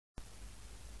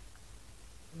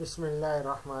بسم اللہ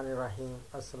الرحمن الرحیم۔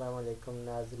 السلام علیکم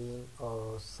ناظرین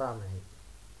اور سامعین۔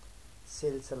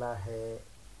 سلسلہ ہے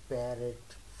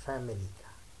پیرٹ فیملی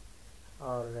کا،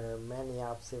 اور میں نے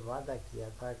آپ سے وعدہ کیا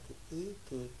تھا کہ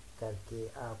ایک ایک کر کے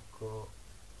آپ کو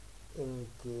ان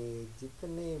کے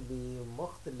جتنے بھی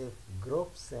مختلف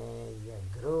گروپس ہیں یا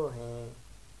گروہ ہیں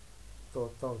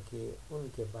طوطوں کے، ان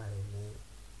کے بارے میں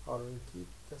اور ان کی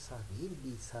تصاویر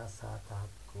بھی ساتھ ساتھ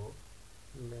آپ کو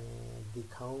میں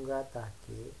دکھاؤں گا،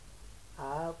 تاکہ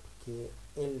آپ کے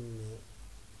علم میں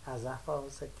اضافہ ہو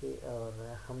سکے اور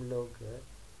ہم لوگ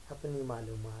اپنی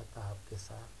معلومات آپ کے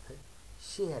ساتھ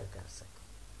شیئر کر سکیں۔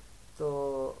 تو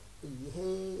یہ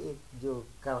ایک جو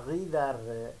کغیدار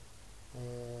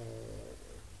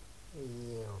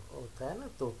یہ ہوتا ہے نا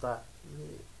طوطا، یہ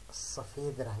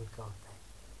سفید رنگ کا ہوتا ہے،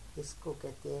 اس کو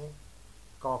کہتے ہیں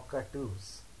کاکاٹوز۔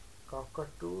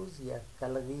 کاکاٹوز یا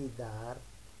کلگیدار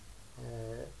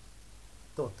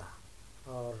طوطا،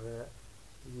 اور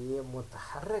یہ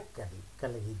متحرک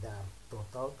کلگیدار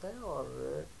طوطا ہوتا ہے، اور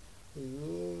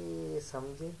یہ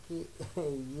سمجھیں کہ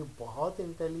یہ بہت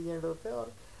انٹیلیجنٹ ہوتا ہے اور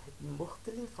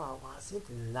مختلف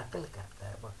آوازیں نقل کرتا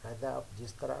ہے باقاعدہ۔ آپ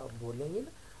جس طرح بولیں گے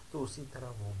نا تو اسی طرح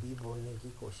وہ بھی بولنے کی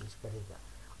کوشش کرے گا،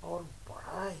 اور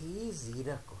بڑا ہی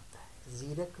زیرک ہوتا ہے۔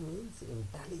 زیرک مینز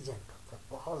انٹیلیجنٹ ہوتا ہے،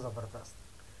 بہت زبردست۔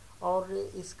 اور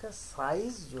اس کا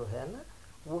سائز جو ہے نا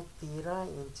وہ 13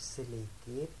 انچ سے لے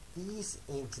کے 30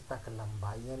 انچ تک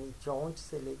لمبا، یعنی چونچ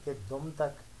سے لے کے دم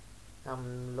تک ہم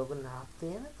لوگ ناپتے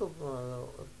ہیں نا تو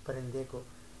پرندے کو،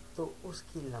 تو اس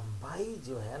کی لمبائی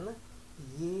جو ہے نا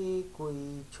یہ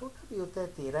کوئی چھوٹا بھی ہوتا ہے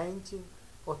 13 انچ،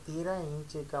 اور 13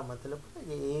 انچ کا مطلب ہے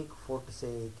کہ 1 فٹ سے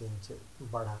 1 انچ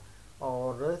بڑا،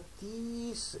 اور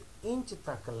 30 انچ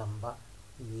تک لمبا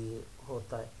یہ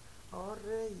ہوتا ہے۔ اور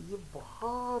یہ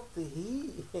بہت ہی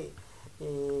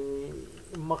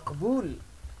مقبول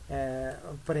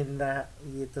پرندہ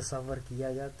یہ تصور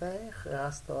کیا جاتا ہے،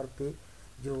 خاص طور پہ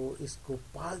جو اس کو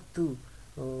پالتو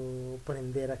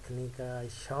پرندے رکھنے کا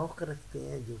شوق رکھتے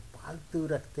ہیں، جو پالتو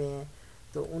رکھتے ہیں،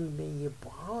 تو ان میں یہ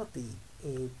بہت ہی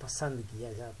پسند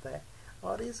کیا جاتا ہے،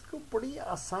 اور اس کو بڑی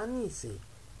آسانی سے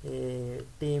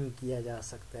ٹیم کیا جا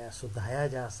سکتا ہے، سدھایا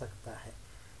جا سکتا ہے۔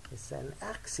 اٹس این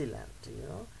ایکسیلنٹ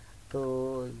تو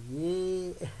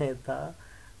یہ تھا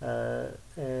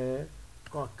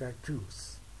کاکاٹوس،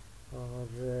 اور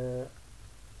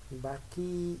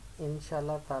باقی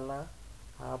انشاءاللہ تعالی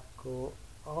آپ کو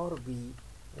اور بھی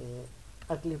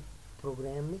اگلے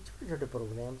پروگرام میں، چھوٹے چھوٹے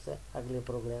پروگرامس ہیں، اگلے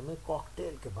پروگرام میں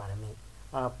کاکٹیل کے بارے میں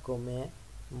آپ کو میں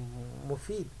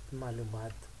مفید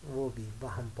معلومات وہ بھی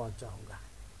باہم پہنچاؤں گا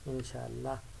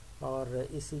انشاءاللہ۔ اور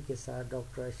اسی کے ساتھ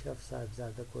ڈاکٹر اشرف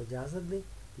صاحبزادہ کو اجازت دیں،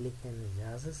 لیکن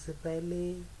اجازت سے پہلے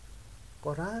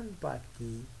قرآن پاک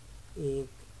کی ایک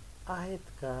آیت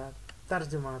کا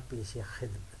ترجمہ پیش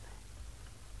خدمت ہے۔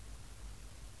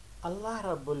 اللہ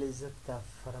رب العزت کا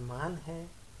فرمان ہے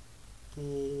کہ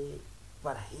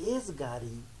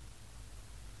پرہیزگاری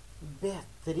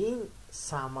بہترین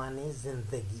سامان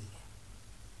زندگی ہے،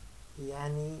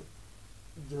 یعنی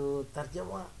جو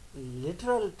ترجمہ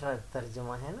لٹرل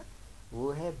ترجمہ ہے نا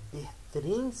وہ ہے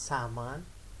بہترین سامان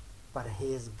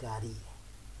پرہیزگاری ہے۔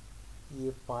 یہ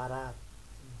پارہ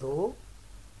 2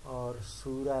 اور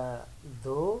سورہ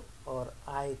 2 اور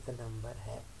آیت نمبر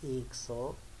ہے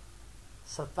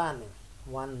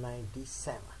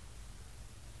 197،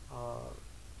 اور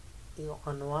یہ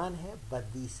عنوان ہے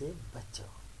بدی سے بچو۔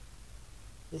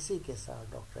 اسی کے ساتھ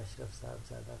ڈاکٹر اشرف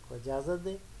صاحبزادہ کو اجازت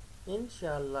دیں،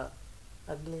 انشاءاللہ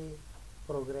اگلے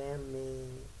پروگرام میں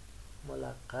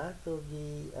ملاقات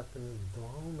ہوگی۔ اپنی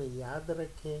دعاؤں میں یاد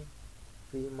رکھیں،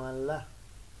 فی امان اللہ۔